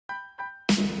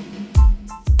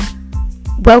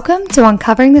Welcome to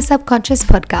Uncovering the Subconscious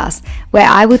podcast, where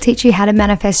I will teach you how to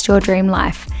manifest your dream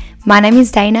life. My name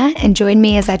is Dana, and join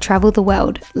me as I travel the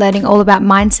world, learning all about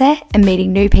mindset and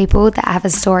meeting new people that have a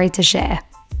story to share.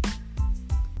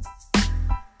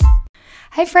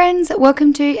 Hey friends,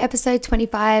 welcome to episode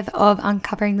 25 of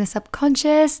Uncovering the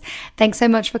Subconscious. Thanks so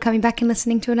much for coming back and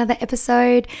listening to another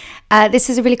episode. This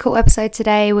is a really cool episode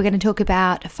today. We're going to talk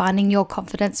about finding your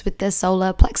confidence with the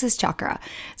Solar Plexus Chakra.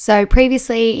 So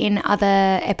previously in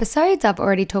other episodes, I've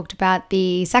already talked about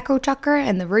the sacral chakra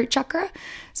and the root chakra.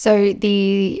 So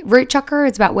the root chakra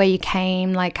is about where you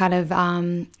came, like kind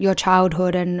of your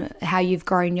childhood and how you've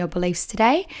grown your beliefs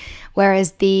today.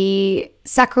 Whereas the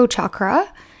sacral chakra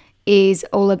is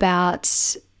all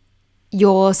about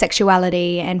your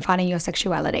sexuality and finding your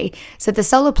sexuality. So the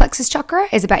solar plexus chakra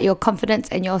is about your confidence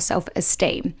and your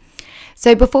self-esteem.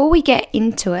 So before we get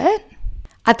into it,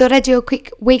 I thought I'd do a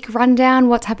quick week rundown,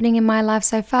 what's happening in my life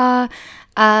so far.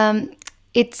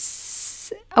 It's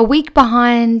a week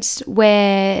behind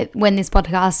when this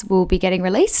podcast will be getting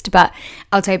released, but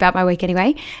I'll tell you about my week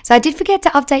anyway. So I did forget to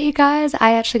update you guys.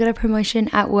 I actually got a promotion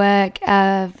at work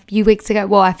a few weeks ago.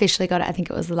 Well, I officially got it, I think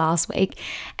it was last week.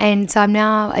 And so I'm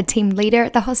now a team leader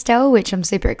at the hostel, which I'm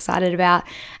super excited about.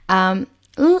 A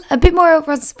bit more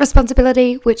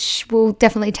responsibility, which will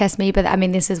definitely test me, but I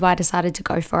mean, this is why I decided to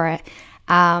go for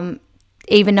it.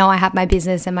 Even though I have my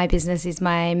business and my business is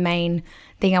my main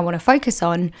thing I want to focus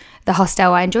on, the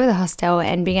hostel, I enjoy the hostel,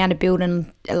 and being able to build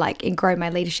and grow my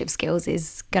leadership skills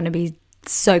is going to be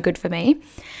so good for me.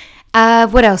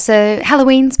 What else? So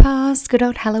Halloween's passed, good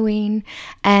old Halloween,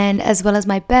 and as well as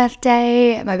my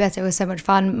birthday. My birthday was so much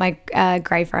fun. My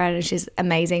great friend, she's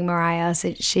amazing, Mariah,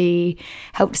 so she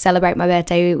helped celebrate my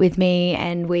birthday with me,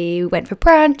 and we went for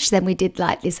brunch. Then we did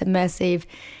this immersive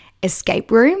escape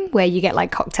room where you get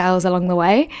cocktails along the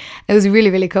way. It was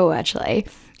really, really cool actually.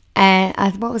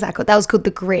 And what was that called? That was called The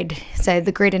Grid. So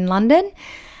The Grid in London.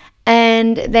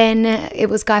 And then it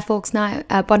was Guy Fawkes night,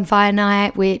 bonfire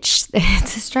night, which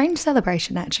it's a strange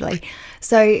celebration actually.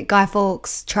 So Guy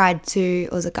Fawkes tried to,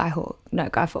 or was it Guy Hawke? No,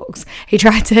 Guy Fawkes. He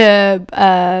tried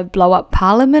to blow up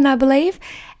Parliament, I believe,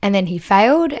 and then he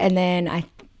failed. And then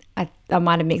I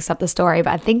might have mixed up the story,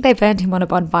 but I think they burned him on a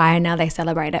bonfire and now they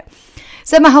celebrate it.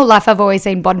 So my whole life I've always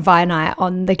seen bonfire night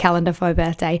on the calendar for my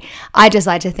birthday. I just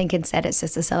like to think instead it's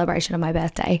just a celebration of my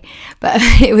birthday. But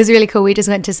it was really cool. We just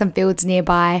went to some fields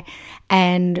nearby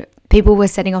and people were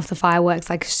setting off the fireworks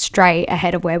straight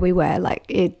ahead of where we were.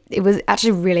 It was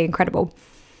actually really incredible.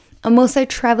 I'm also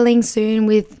traveling soon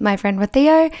with my friend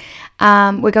Theo.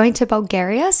 We're going to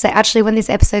Bulgaria. So actually when this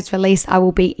episode's released, I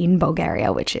will be in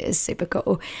Bulgaria, which is super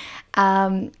cool.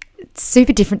 It's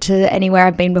super different to anywhere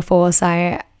I've been before.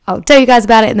 So I'll tell you guys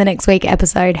about it in the next week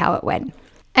episode, how it went.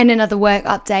 And another work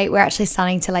update, we're actually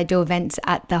starting to do events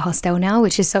at the hostel now,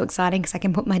 which is so exciting because I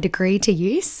can put my degree to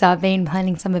use. So I've been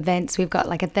planning some events. We've got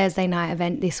a Thursday night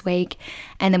event this week,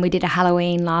 and then we did a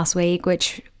Halloween last week,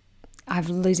 which I'm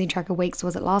losing track of weeks.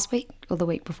 Was it last week or the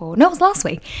week before? No, it was last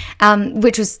week,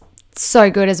 which was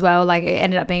so good as well. It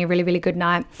ended up being a really, really good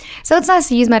night. So it's nice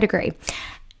to use my degree.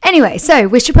 Anyway, so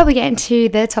we should probably get into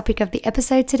the topic of the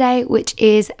episode today, which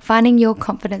is finding your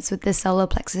confidence with the solar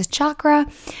plexus chakra.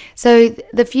 So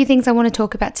the few things I want to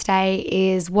talk about today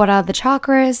is what are the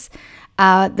chakras,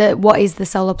 what is the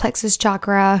solar plexus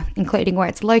chakra, including where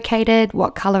it's located,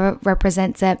 what color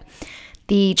represents it,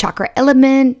 the chakra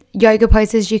element, yoga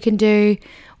poses you can do,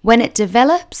 when it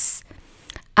develops,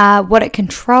 what it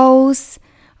controls.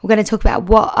 We're going to talk about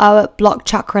what a blocked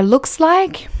chakra looks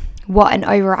like, what an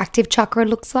overactive chakra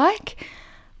looks like,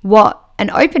 what an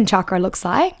open chakra looks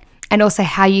like, and also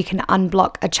how you can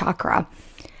unblock a chakra.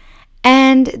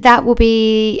 And that will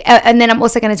be, and then I'm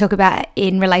also going to talk about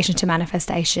in relation to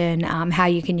manifestation, how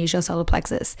you can use your solar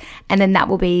plexus. And then that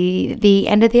will be the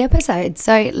end of the episode.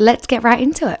 So let's get right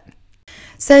into it.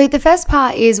 So the first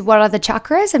part is what are the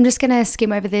chakras? I'm just going to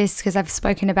skim over this because I've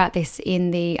spoken about this in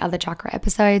the other chakra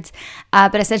episodes.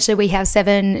 But essentially we have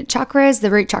 7 chakras: the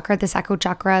root chakra, the sacral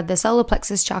chakra, the solar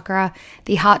plexus chakra,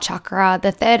 the heart chakra,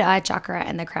 the third eye chakra,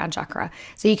 and the crown chakra.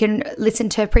 So you can listen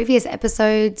to previous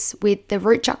episodes with the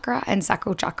root chakra and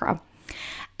sacral chakra.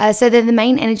 So they're the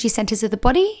main energy centers of the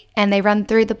body, and they run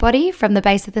through the body from the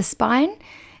base of the spine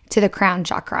to the crown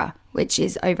chakra, which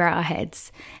is over our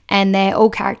heads. And they're all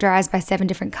characterized by 7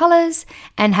 different colors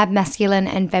and have masculine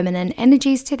and feminine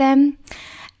energies to them.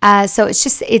 So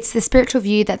it's the spiritual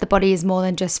view that the body is more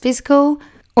than just physical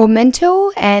or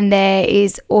mental, and there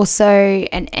is also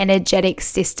an energetic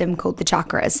system called the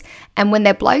chakras. And when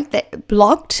they're blocked,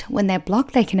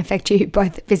 they can affect you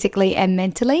both physically and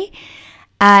mentally.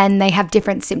 And they have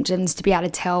different symptoms to be able to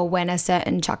tell when a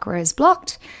certain chakra is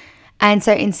blocked. And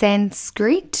so in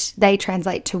Sanskrit, they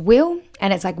translate to will,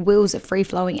 and it's like wheels of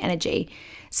free-flowing energy.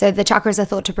 So the chakras are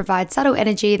thought to provide subtle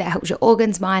energy that helps your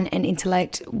organs, mind, and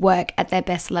intellect work at their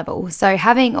best level. So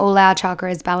having all our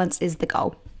chakras balanced is the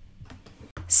goal.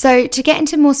 So to get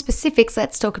into more specifics,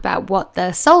 let's talk about what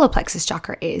the solar plexus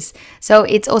chakra is. So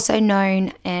it's also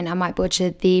known, and I might butcher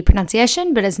the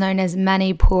pronunciation, but it's known as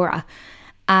Manipura.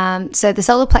 So the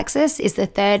solar plexus is the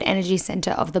third energy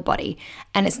center of the body,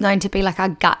 and it's known to be like our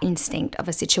gut instinct of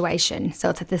a situation. So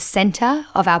it's at the center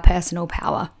of our personal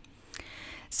power.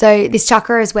 So this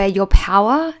chakra is where your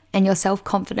power and your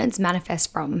self-confidence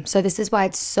manifest from. So this is why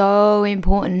it's so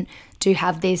important to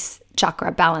have this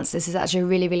chakra balance. This is actually a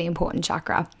really, really important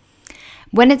chakra.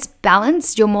 When it's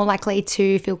balanced, you're more likely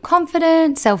to feel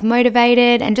confident,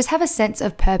 self-motivated, and just have a sense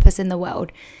of purpose in the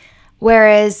world.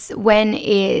 Whereas when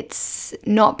it's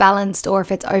not balanced, or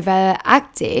if it's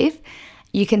overactive,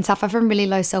 you can suffer from really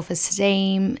low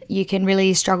self-esteem, you can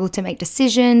really struggle to make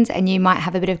decisions, and you might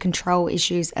have a bit of control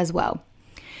issues as well.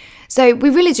 So we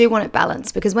really do want it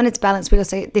balanced, because when it's balanced, we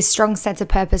also, this strong sense of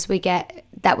purpose we get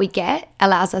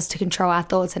allows us to control our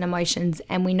thoughts and emotions,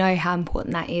 and we know how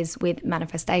important that is with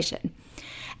manifestation.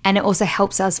 And it also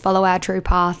helps us follow our true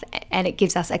path, and it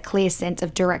gives us a clear sense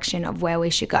of direction of where we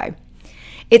should go.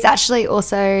 It's actually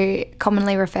also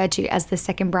commonly referred to as the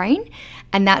second brain,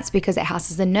 and that's because it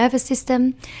houses the nervous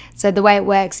system. So the way it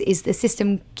works is the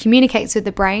system communicates with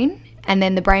the brain, and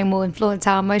then the brain will influence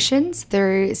our emotions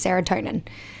through serotonin.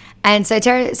 And so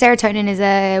serotonin is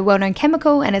a well-known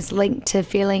chemical, and it's linked to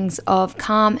feelings of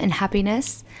calm and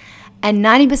happiness. And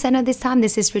 90% of this time,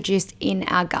 this is produced in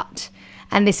our gut.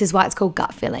 And this is why it's called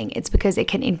gut feeling. It's because it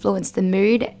can influence the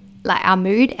mood, like our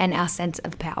mood and our sense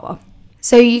of power.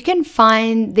 So you can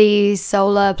find the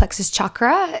solar plexus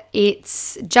chakra.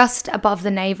 It's just above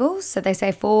the navel. So they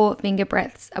say 4 finger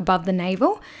breadths above the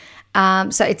navel.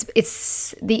 So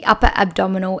it's the upper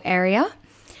abdominal area.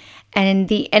 And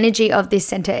the energy of this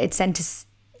center,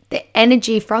 the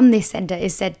energy from this center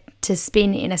is said to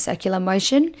spin in a circular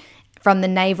motion from the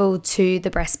navel to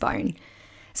the breastbone.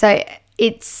 So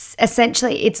it's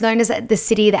essentially, it's known as the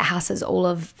city that houses all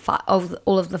of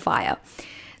the fire.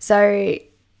 So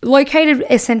located,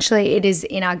 essentially, it is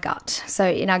in our gut. So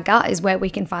in our gut is where we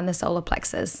can find the solar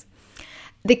plexus.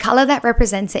 The color that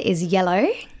represents it is yellow,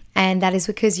 and that is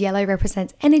because yellow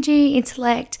represents energy,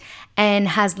 intellect, and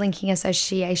has linking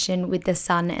association with the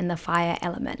sun and the fire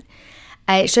element.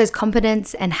 It shows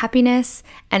competence and happiness,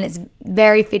 and it's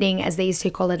very fitting as these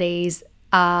two qualities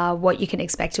are what you can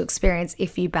expect to experience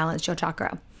if you balance your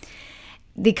chakra.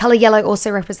 The color yellow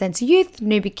also represents youth,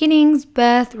 new beginnings,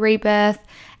 birth, rebirth,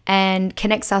 and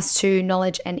connects us to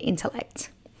knowledge and intellect.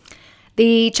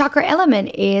 The chakra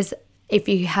element is, if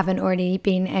you haven't already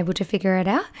been able to figure it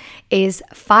out, is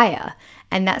fire.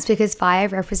 And that's because fire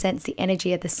represents the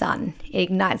energy of the sun. It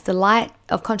ignites the light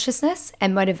of consciousness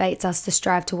and motivates us to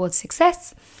strive towards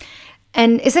success.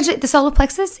 And essentially, the solar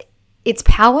plexus, its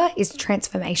power is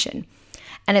transformation.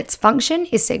 And its function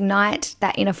is to ignite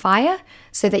that inner fire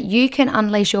so that you can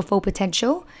unleash your full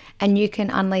potential and you can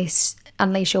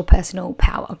unleash your personal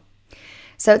power.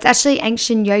 So it's actually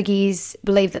ancient yogis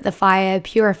believe that the fire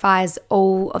purifies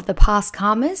all of the past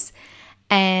karmas,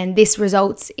 and this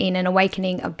results in an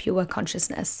awakening of pure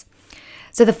consciousness.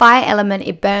 So the fire element,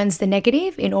 it burns the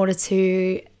negative in order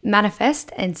to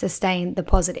manifest and sustain the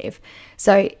positive.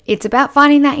 So it's about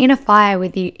finding that inner fire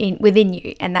within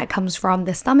you, and that comes from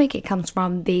the stomach, it comes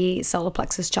from the solar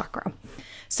plexus chakra.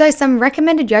 So some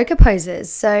recommended yoga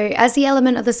poses. So as the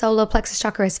element of the solar plexus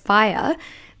chakra is fire,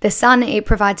 the sun, it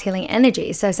provides healing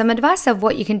energy. So some advice of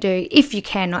what you can do, if you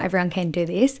can, not everyone can do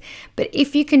this, but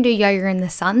if you can do yoga in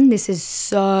the sun, this is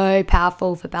so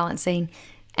powerful for balancing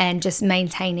and just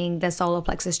maintaining the solar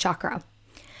plexus chakra.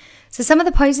 So some of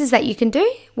the poses that you can do,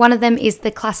 one of them is the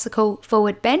classical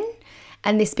forward bend,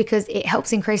 and this because it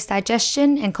helps increase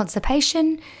digestion and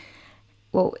constipation,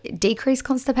 decrease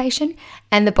constipation,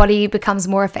 and the body becomes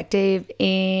more effective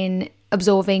in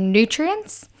absorbing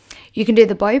nutrients. You can do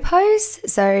the bow pose.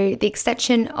 So the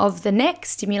extension of the neck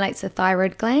stimulates the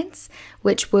thyroid glands,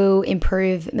 which will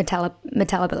improve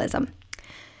metabolism.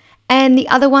 And the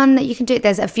other one that you can do,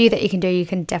 there's a few that you can do, you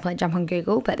can definitely jump on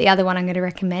Google, but the other one I'm going to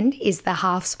recommend is the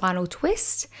half spinal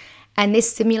twist. And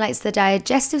this stimulates the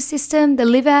digestive system, the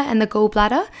liver and the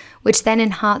gallbladder, which then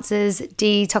enhances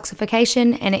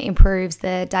detoxification and it improves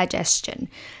the digestion.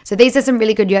 So these are some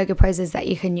really good yoga poses that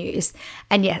you can use.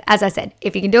 And yeah, as I said,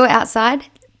 if you can do it outside,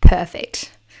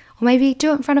 perfect. Or maybe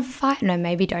do it in front of a fire. No,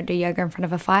 maybe don't do yoga in front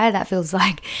of a fire. That feels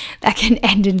like that can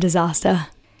end in disaster.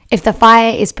 If the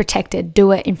fire is protected,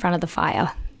 do it in front of the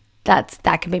fire. That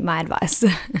can be my advice.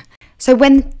 So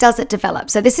when does it develop?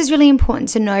 So this is really important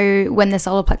to know when the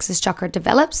solar plexus chakra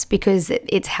develops, because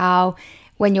it's how,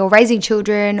 when you're raising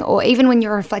children or even when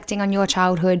you're reflecting on your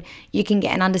childhood, you can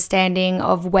get an understanding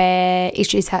of where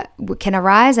issues can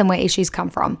arise and where issues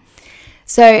come from.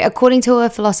 So according to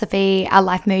a philosophy, our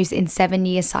life moves in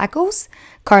 7-year cycles,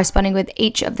 corresponding with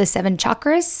each of the 7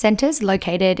 chakras centers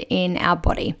located in our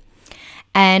body.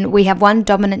 And we have one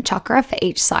dominant chakra for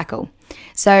each cycle.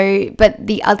 So, but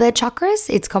the other chakras,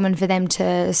 it's common for them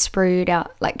to sprout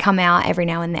out, like come out every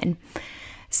now and then.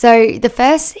 So the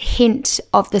first hint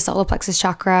of the solar plexus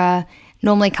chakra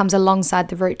normally comes alongside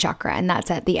the root chakra, and that's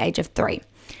at the age of 3.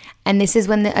 And this is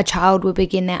when a child will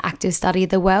begin their active study of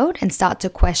the world and start to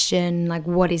question, like,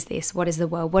 what is this? What is the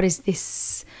world? What is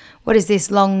this? What is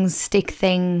this long stick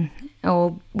thing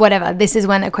or whatever? This is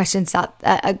when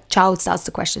a child starts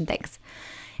to question things.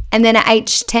 And then at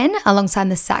age 10, alongside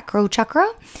the sacral chakra,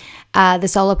 the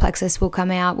solar plexus will come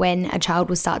out when a child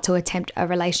will start to attempt a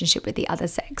relationship with the other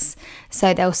sex.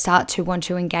 So they'll start to want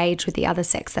to engage with the other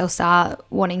sex. They'll start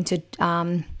wanting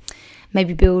to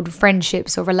maybe build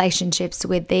friendships or relationships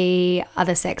with the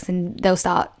other sex, and they'll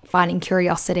start finding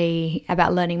curiosity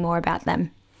about learning more about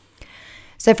them.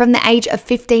 So from the age of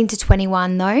 15 to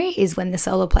 21, though, is when the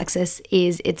solar plexus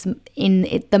is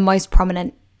the most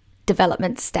prominent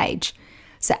development stage.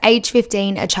 So age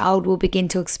 15, a child will begin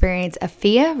to experience a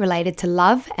fear related to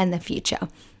love and the future,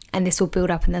 and this will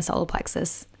build up in the solar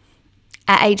plexus.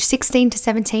 At age 16 to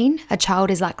 17, a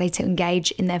child is likely to engage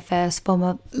in their first form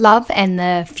of love and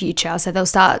the future. So they'll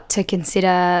start to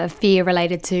consider fear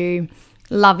related to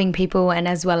loving people and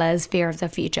as well as fear of the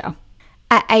future.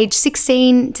 At age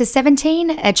 16 to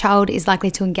 17, a child is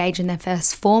likely to engage in their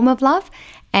first form of love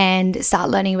and start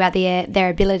learning about their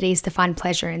abilities to find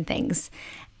pleasure in things.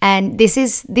 And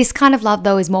this kind of love,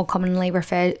 though, is more commonly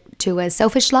referred to as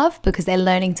selfish love, because they're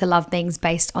learning to love things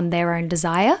based on their own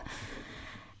desire.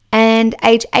 And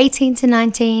age 18 to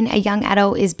 19, a young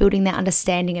adult is building their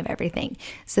understanding of everything.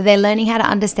 So they're learning how to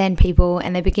understand people,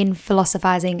 and they begin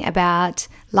philosophizing about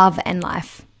love and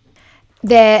life.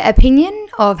 Their opinion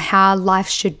of how life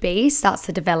should be starts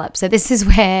to develop. So this is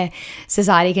where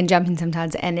society can jump in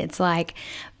sometimes, and it's like,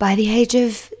 by the age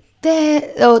of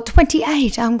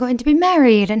 28, I'm going to be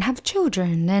married and have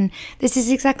children, and this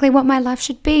is exactly what my life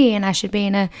should be, and I should be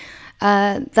in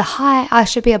I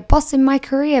should be a boss in my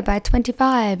career by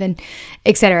 25, and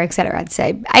etc. I'd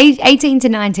say 18 to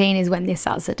 19 is when this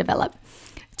starts to develop.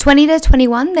 20 to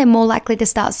 21, they're more likely to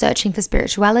start searching for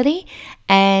spirituality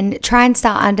and try and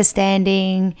start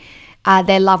understanding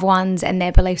their loved ones and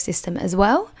their belief system as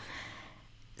well.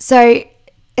 So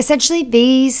essentially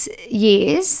these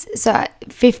years, so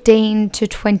 15 to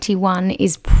 21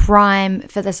 is prime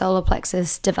for the solar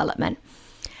plexus development.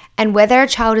 And whether a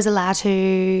child is allowed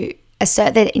to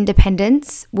assert their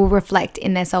independence will reflect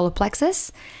in their solar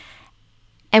plexus,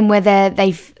 and whether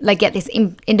they get this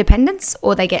independence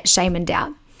or they get shame and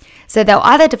doubt. So they'll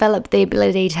either develop the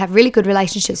ability to have really good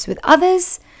relationships with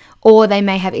others, or they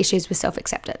may have issues with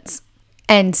self-acceptance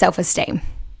and self-esteem.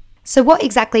 So what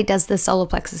exactly does the solar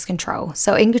plexus control?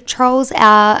 So it controls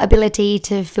our ability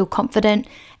to feel confident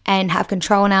and have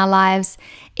control in our lives.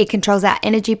 It controls our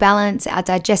energy balance, our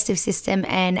digestive system,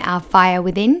 and our fire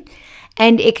within.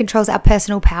 And it controls our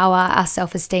personal power, our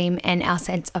self-esteem, and our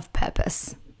sense of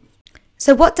purpose.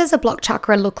 So what does a blocked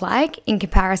chakra look like in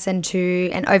comparison to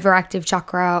an overactive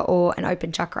chakra or an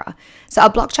open chakra? So a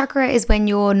blocked chakra is when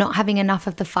you're not having enough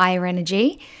of the fire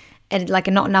energy, and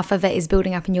not enough of it is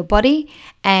building up in your body,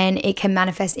 and it can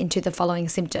manifest into the following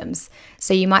symptoms.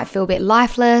 So you might feel a bit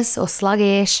lifeless or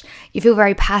sluggish. You feel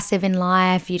very passive in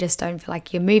life. You just don't feel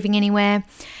like you're moving anywhere.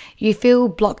 You feel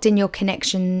blocked in your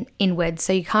connection inwards.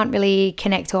 So you can't really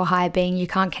connect to a higher being. You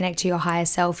can't connect to your higher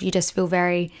self. You just feel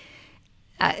very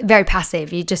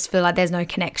passive. You just feel like there's no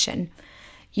connection.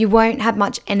 You won't have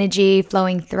much energy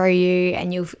flowing through you,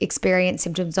 and you'll experience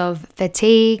symptoms of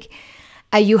fatigue.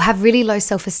 You have really low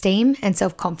self-esteem and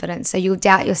self-confidence. So you'll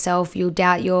doubt yourself. You'll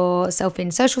doubt yourself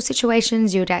in social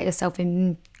situations. You'll doubt yourself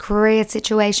in career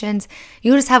situations.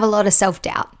 You'll just have a lot of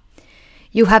self-doubt.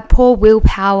 You'll have poor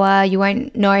willpower. You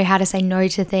won't know how to say no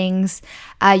to things.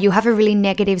 You'll have a really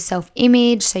negative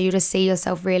self-image. So you'll just see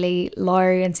yourself really low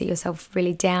and see yourself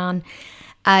really down.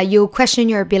 You'll question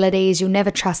your abilities. You'll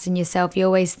never trust in yourself. You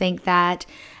always think that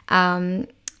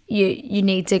you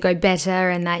need to go better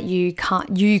and that you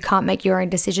can't make your own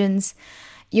decisions.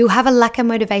 You'll have a lack of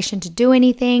motivation to do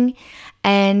anything,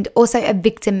 and also a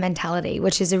victim mentality,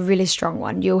 which is a really strong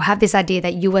one. You'll have this idea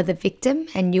that you are the victim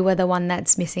and you are the one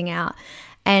that's missing out.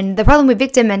 And the problem with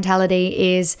victim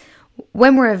mentality is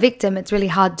when we're a victim, it's really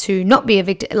hard to not be a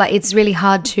victim. Like, it's really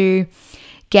hard to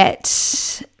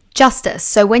get justice.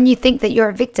 So when you think that you're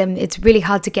a victim, it's really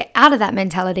hard to get out of that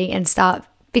mentality and start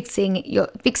fixing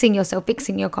yourself,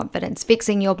 fixing your confidence,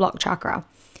 fixing your blocked chakra.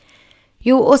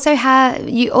 You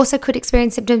also could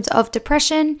experience symptoms of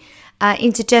depression,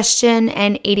 indigestion,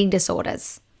 and eating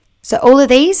disorders. So all of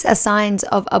these are signs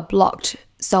of a blocked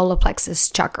solar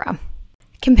plexus chakra.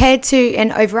 Compared to an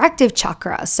overactive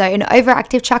chakra. So an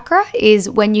overactive chakra is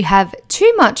when you have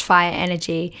too much fire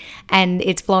energy and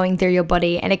it's flowing through your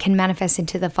body, and it can manifest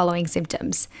into the following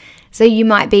symptoms. So you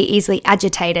might be easily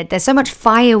agitated. There's so much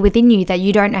fire within you that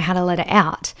you don't know how to let it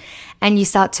out. And you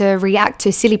start to react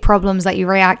to silly problems, like you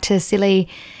react to silly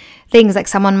things, like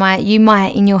you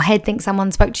might in your head think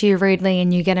someone spoke to you rudely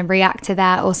and you're going to react to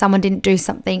that, or someone didn't do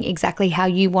something exactly how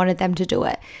you wanted them to do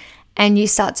it. And you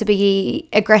start to be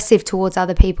aggressive towards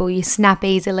other people. You snap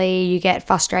easily, you get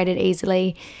frustrated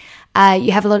easily.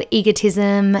 You have a lot of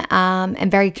egotism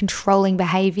and very controlling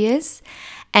behaviors.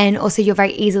 And also you're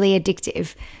very easily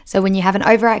addictive. So when you have an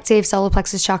overactive solar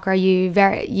plexus chakra, you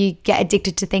get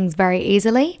addicted to things very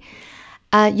easily.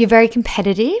 You're very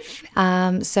competitive.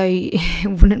 So you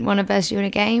wouldn't want to verse you in a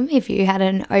game if you had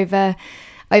an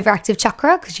overactive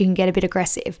chakra, because you can get a bit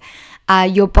aggressive.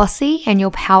 You're bossy and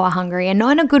you're power hungry, and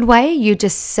not in a good way. You're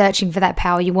just searching for that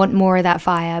power. You want more of that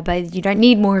fire, but you don't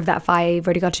need more of that fire. You've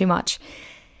already got too much.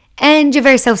 And you're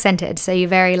very self-centered. So you're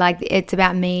very like, it's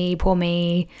about me, poor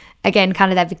me. Again,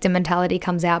 kind of that victim mentality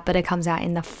comes out, but it comes out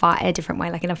in a different way,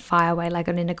 like in a fire way, like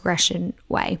in an aggression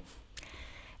way.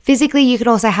 Physically, you could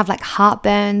also have like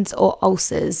heartburns or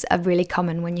ulcers are really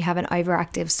common when you have an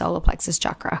overactive solar plexus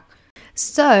chakra.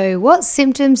 So what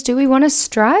symptoms do we want to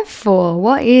strive for?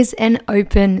 What is an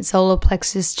open solar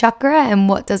plexus chakra and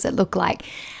what does it look like?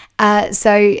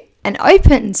 So an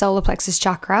open solar plexus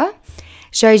chakra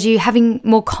shows you having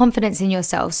more confidence in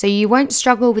yourself. So you won't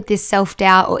struggle with this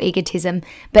self-doubt or egotism,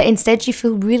 but instead you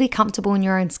feel really comfortable in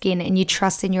your own skin and you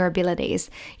trust in your abilities.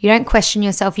 You don't question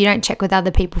yourself. You don't check with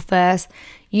other people first.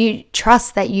 You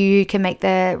trust that you can make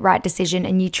the right decision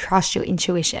and you trust your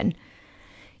intuition.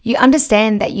 You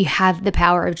understand that you have the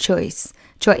power of choice.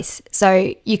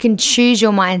 So you can choose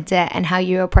your mindset and how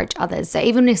you approach others. So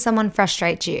even if someone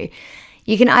frustrates you,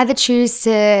 you can either choose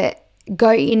to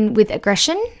go in with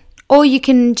aggression, or you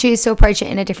can choose to approach it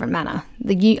in a different manner.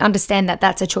 You understand that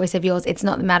that's a choice of yours. It's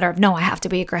not the matter of, no, I have to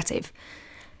be aggressive.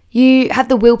 You have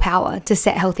the willpower to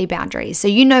set healthy boundaries. So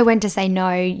you know when to say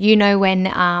no. You know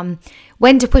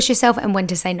when to push yourself and when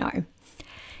to say no.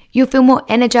 You'll feel more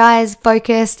energized,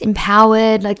 focused,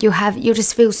 empowered. Like you'll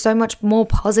just feel so much more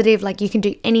positive. Like you can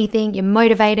do anything. You're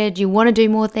motivated. You want to do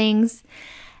more things.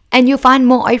 And you'll find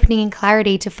more opening and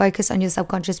clarity to focus on your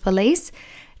subconscious beliefs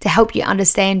to help you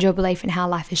understand your belief in how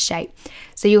life is shaped.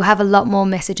 So you'll have a lot more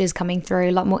messages coming through,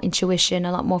 a lot more intuition,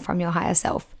 a lot more from your higher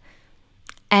self.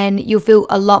 And you'll feel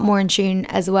a lot more in tune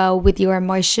as well with your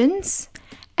emotions.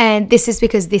 And this is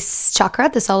because this chakra,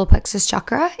 the solar plexus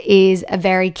chakra, is a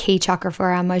very key chakra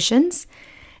for our emotions.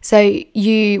 So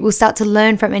you will start to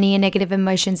learn from any negative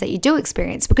emotions that you do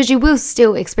experience, because you will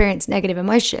still experience negative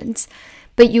emotions,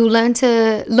 but you'll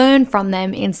learn from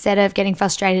them instead of getting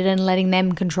frustrated and letting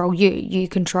them control you. You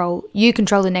control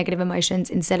the negative emotions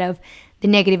instead of the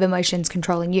negative emotions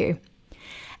controlling you.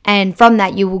 And from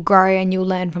that, you will grow and you'll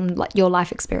learn from your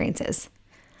life experiences.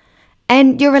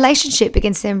 And your relationship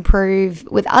begins to improve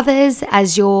with others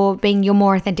as you're being your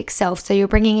more authentic self. So you're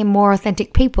bringing in more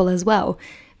authentic people as well,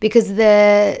 because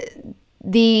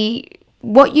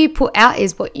what you put out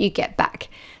is what you get back.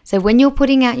 So when you're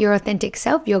putting out your authentic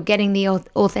self, you're getting the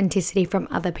authenticity from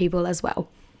other people as well.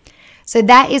 So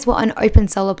that is what an open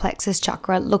solar plexus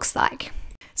chakra looks like.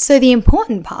 So the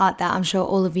important part that I'm sure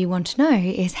all of you want to know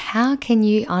is, how can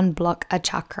you unblock a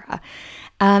chakra?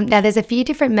 Now, there's a few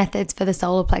different methods for the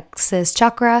solar plexus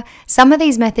chakra. Some of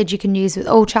these methods you can use with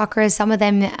all chakras. Some of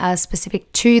them are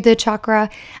specific to the chakra,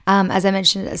 as I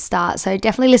mentioned at the start. So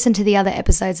definitely listen to the other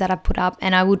episodes that I've put up,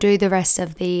 and I will do the rest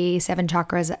of the 7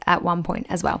 chakras at one point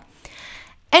as well.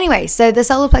 Anyway, so the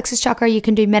solar plexus chakra, you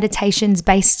can do meditations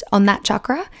based on that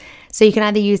chakra. So you can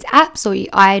either use apps, or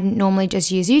I normally just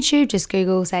use YouTube. Just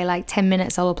Google, say like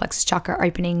 10-minute solar plexus chakra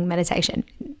opening meditation.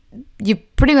 You're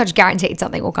pretty much guaranteed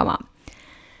something will come up.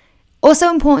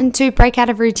 Also important to break out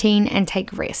of routine and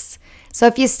take risks. So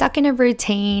if you're stuck in a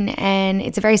routine and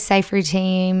it's a very safe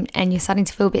routine and you're starting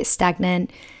to feel a bit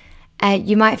stagnant,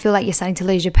 you might feel like you're starting to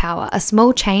lose your power. A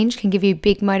small change can give you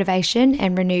big motivation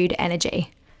and renewed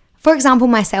energy. For example,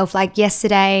 myself, like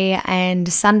yesterday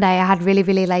and Sunday, I had really,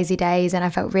 really lazy days and I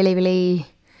felt really, really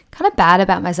kind of bad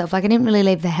about myself. Like I didn't really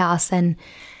leave the house, and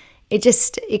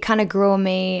it kind of grew on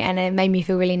me, and it made me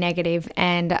feel really negative,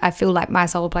 and I feel like my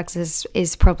solar plexus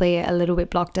is probably a little bit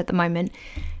blocked at the moment.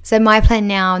 So my plan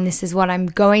now, and this is what I'm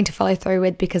going to follow through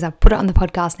with because I've put it on the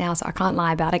podcast now, so I can't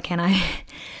lie about it, can I?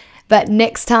 But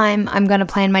next time I'm going to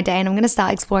plan my day, and I'm going to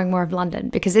start exploring more of London,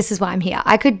 because this is why I'm here.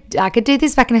 I could do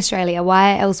this back in Australia.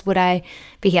 Why else would I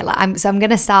be here? I'm going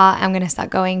to start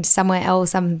going to somewhere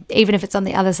else. Even if it's on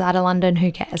the other side of London,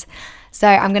 who cares? So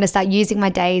I'm going to start using my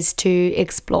days to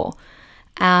explore.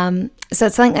 So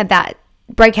it's something like that.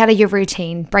 Break out of your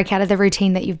routine. Break out of the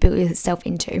routine that you've built yourself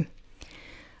into.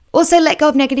 Also, let go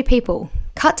of negative people.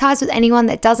 Cut ties with anyone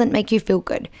that doesn't make you feel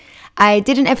good. I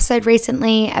did an episode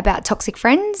recently about toxic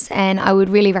friends, and I would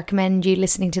really recommend you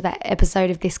listening to that episode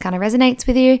if this kind of resonates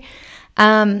with you,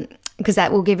 because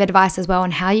that will give advice as well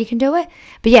on how you can do it.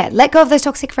 But yeah, let go of those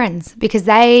toxic friends, because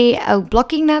they are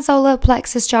blocking that solar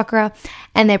plexus chakra,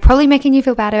 and they're probably making you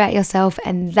feel bad about yourself,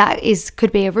 and that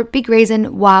could be a big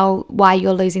reason why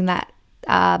you're losing that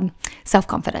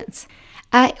self-confidence.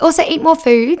 Also, eat more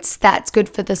foods that's good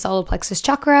for the solar plexus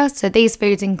chakra. So these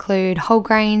foods include whole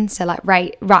grains, so like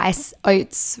rice,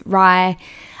 oats, rye,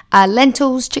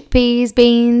 lentils, chickpeas,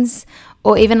 beans,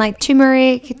 or even like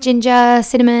turmeric, ginger,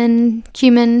 cinnamon,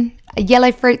 cumin.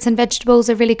 Yellow fruits and vegetables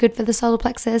are really good for the solar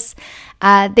plexus.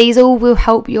 These all will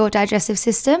help your digestive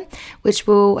system, which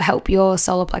will help your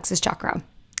solar plexus chakra.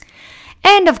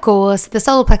 And of course, the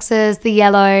solar plexus, the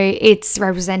yellow, it's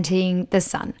representing the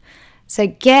sun. So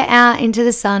get out into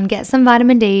the sun, get some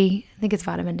vitamin D. I think it's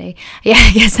vitamin D.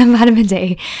 Yeah, get some vitamin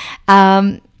D.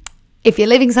 If you're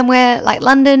living somewhere like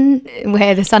London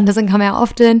where the sun doesn't come out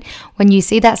often, when you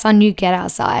see that sun, you get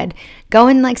outside. Go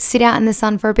and like sit out in the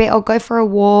sun for a bit, or go for a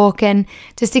walk and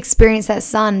just experience that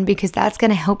sun, because that's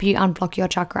going to help you unblock your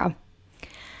chakra.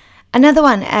 Another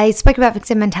one, I spoke about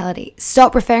victim mentality.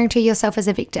 Stop referring to yourself as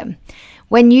a victim.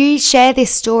 When you share this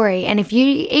story, and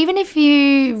even if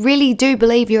you really do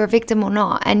believe you're a victim or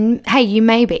not, and hey, you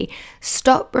may be,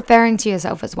 stop referring to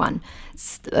yourself as one.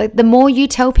 The more you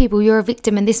tell people you're a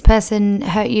victim and this person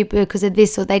hurt you because of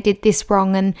this, or they did this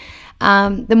wrong, and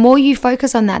the more you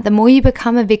focus on that, the more you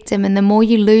become a victim, and the more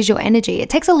you lose your energy. It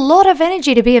takes a lot of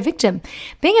energy to be a victim.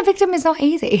 Being a victim is not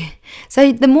easy.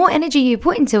 So the more energy you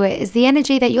put into it is the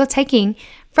energy that you're taking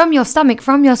from your stomach,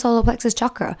 from your solar plexus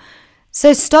chakra.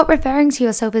 So stop referring to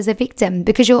yourself as a victim,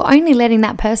 because you're only letting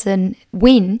that person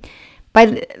win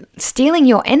by stealing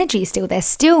your energy still. They're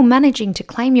still managing to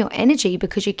claim your energy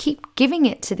because you keep giving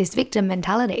it to this victim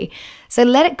mentality. So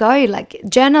let it go, like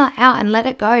journal it out and let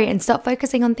it go, and stop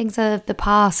focusing on things of the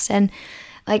past. And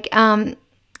like,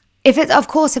 if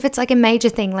it's like a major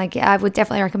thing, like I would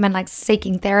definitely recommend like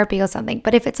seeking therapy or something.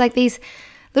 But if it's like these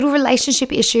little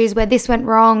relationship issues where this went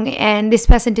wrong and this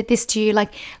person did this to you,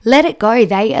 like let it go.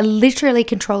 They are literally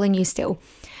controlling you still.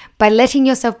 By letting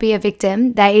yourself be a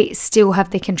victim, they still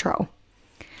have the control.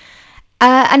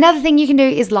 Another thing you can do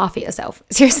is laugh at yourself.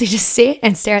 Seriously, just sit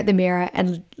and stare at the mirror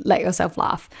and let yourself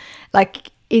laugh.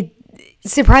 Like it's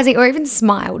surprising, or even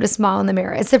smile, just smile in the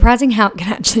mirror. It's surprising how it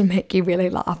can actually make you really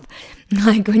laugh.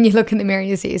 Like when you look in the mirror and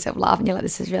you see yourself laugh and you're like,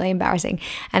 this is really embarrassing.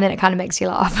 And then it kind of makes you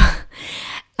laugh.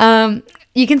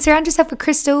 You can surround yourself with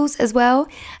crystals as well.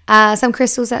 Some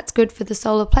crystals that's good for the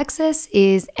solar plexus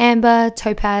is amber,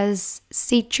 topaz,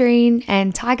 citrine,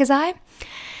 and tiger's eye.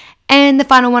 And the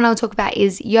final one I'll talk about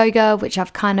is yoga, which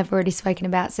I've kind of already spoken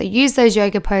about. So use those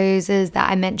yoga poses that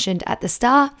I mentioned at the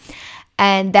start,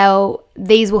 and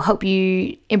these will help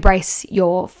you embrace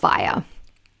your fire.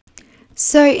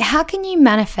 So how can you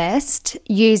manifest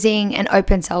using an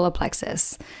open solar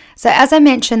plexus? So as I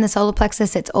mentioned, the solar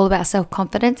plexus, it's all about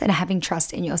self-confidence and having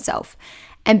trust in yourself.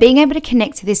 And being able to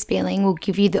connect to this feeling will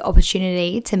give you the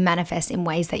opportunity to manifest in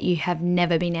ways that you have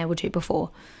never been able to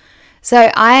before.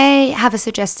 So I have a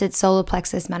suggested solar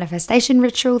plexus manifestation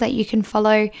ritual that you can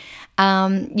follow.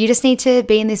 You just need to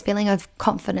be in this feeling of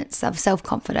confidence, of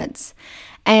self-confidence.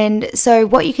 And so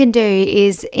what you can do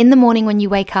is in the morning when you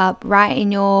wake up, write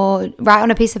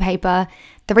on a piece of paper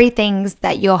 3 things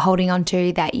that you're holding on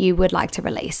to that you would like to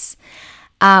release.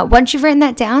 Once you've written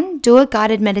that down, do a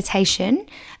guided meditation.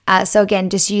 So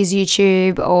again, just use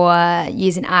YouTube or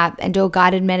use an app and do a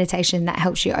guided meditation that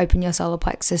helps you open your solar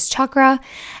plexus chakra.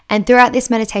 And throughout this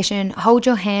meditation, hold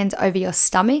your hands over your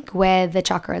stomach where the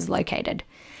chakra is located.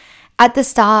 At the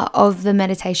start of the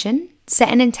meditation, set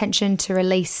an intention to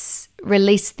release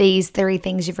these 3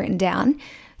 things you've written down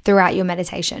throughout your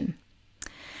meditation.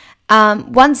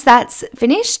 Once that's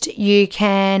finished, you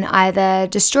can either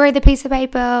destroy the piece of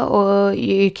paper or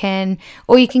you can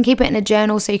keep it in a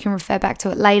journal so you can refer back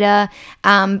to it later.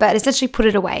 But essentially put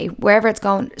it away wherever it's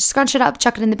gone. Scrunch it up,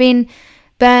 chuck it in the bin,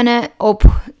 burn it or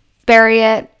bury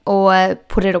it. or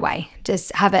put it away.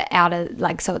 Just have it out of,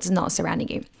 like, so it's not surrounding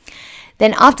you.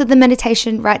 Then after the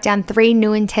meditation, write down 3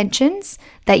 new intentions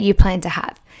that you plan to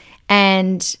have,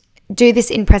 and do this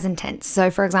in present tense. So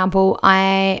for example,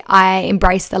 I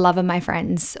embrace the love of my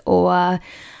friends, or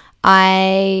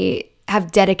I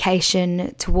have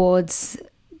dedication towards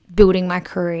building my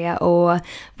career, or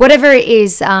whatever it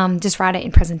is. Just write it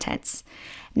in present tense.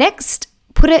 Next,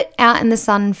 put it out in the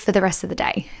sun for the rest of the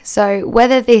day. So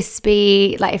whether this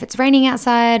be like if it's raining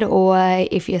outside, or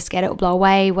if you're scared it will blow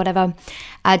away, whatever,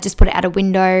 just put it out a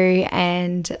window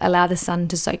and allow the sun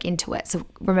to soak into it. So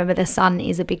remember, the sun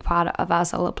is a big part of our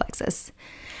solar plexus.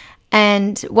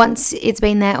 And once it's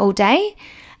been there all day,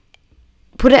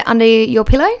 put it under your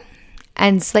pillow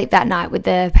and sleep that night with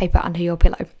the paper under your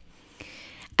pillow.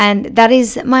 And that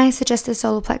is my suggested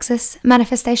solar plexus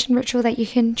manifestation ritual that you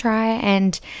can try,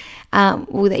 and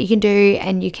that you can do,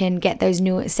 and you can set those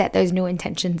new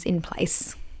intentions in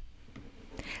place.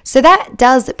 So that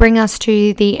does bring us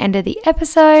to the end of the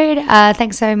episode.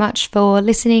 Thanks so much for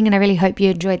listening, and I really hope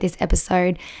you enjoyed this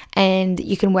episode, and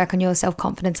you can work on your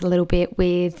self-confidence a little bit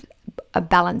with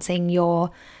balancing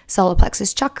your solar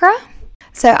plexus chakra.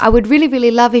 So I would really, really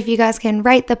love if you guys can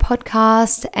rate the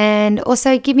podcast, and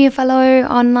also give me a follow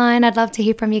online. I'd love to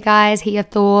hear from you guys, hear your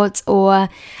thoughts, or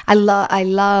I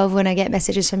love when I get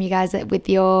messages from you guys with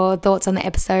your thoughts on the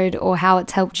episode or how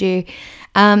it's helped you.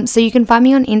 So you can find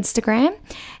me on Instagram,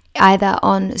 either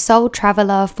on Soul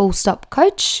Traveler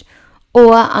 _coach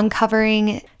or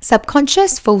Uncovering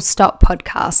Subconscious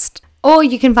 _podcast. Or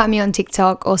you can find me on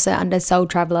TikTok also under Soul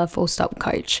Traveler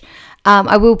 _coach.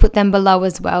 I will put them below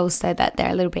as well so that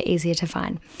they're a little bit easier to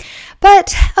find.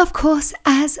 But of course,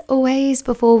 as always,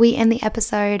 before we end the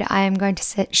episode, I am going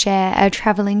to share a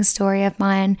traveling story of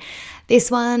mine. This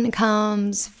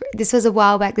was a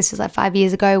while back. This was like 5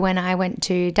 years ago when I went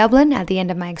to Dublin at the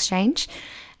end of my exchange,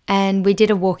 and we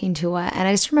did a walking tour. And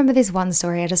I just remember this one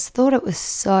story. I just thought it was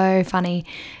so funny.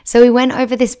 So we went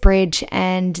over this bridge,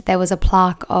 and there was a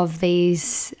plaque of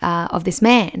this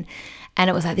man. And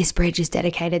it was like, this bridge is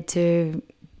dedicated to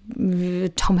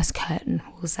Thomas Curtin,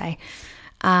 we'll say.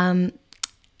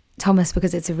 Thomas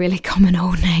because it's a really common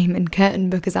old name, and Curtin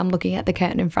because I'm looking at the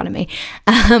curtain in front of me.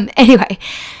 Anyway,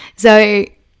 so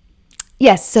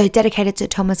yes, so dedicated to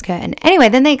Thomas Curtin. Anyway,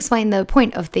 then they explained the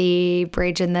point of the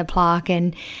bridge and the plaque,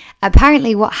 and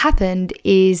apparently what happened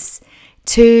is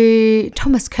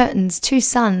Thomas Curtin's 2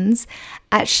 sons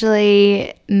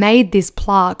actually made this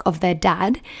plaque of their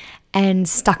dad and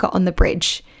stuck it on the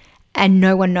bridge, and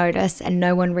no one noticed and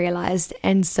no one realized.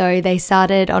 And so they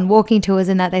started on walking tours,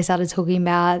 and that they started talking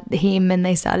about him, and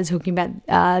they started talking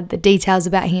about the details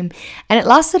about him, and it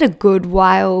lasted a good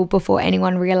while before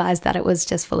anyone realized that it was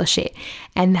just full of shit,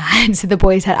 and so the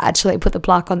boys had actually put the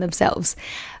plaque on themselves.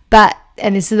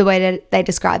 And this is the way that they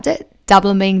described it: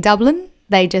 Dublin being Dublin,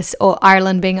 or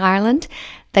Ireland being Ireland,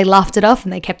 they laughed it off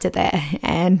and they kept it there,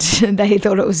 and they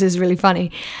thought it was just really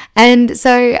funny. And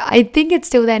so I think it's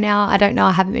still there now. I don't know.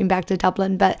 I haven't been back to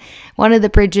Dublin, but one of the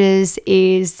bridges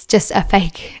is just a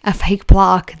fake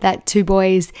plaque that 2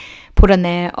 boys put on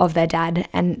there of their dad.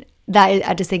 And that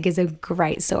I just think is a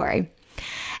great story.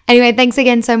 Anyway, thanks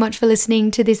again so much for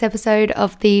listening to this episode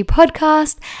of the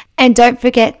podcast. And don't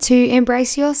forget to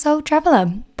embrace your soul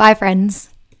traveler. Bye, friends.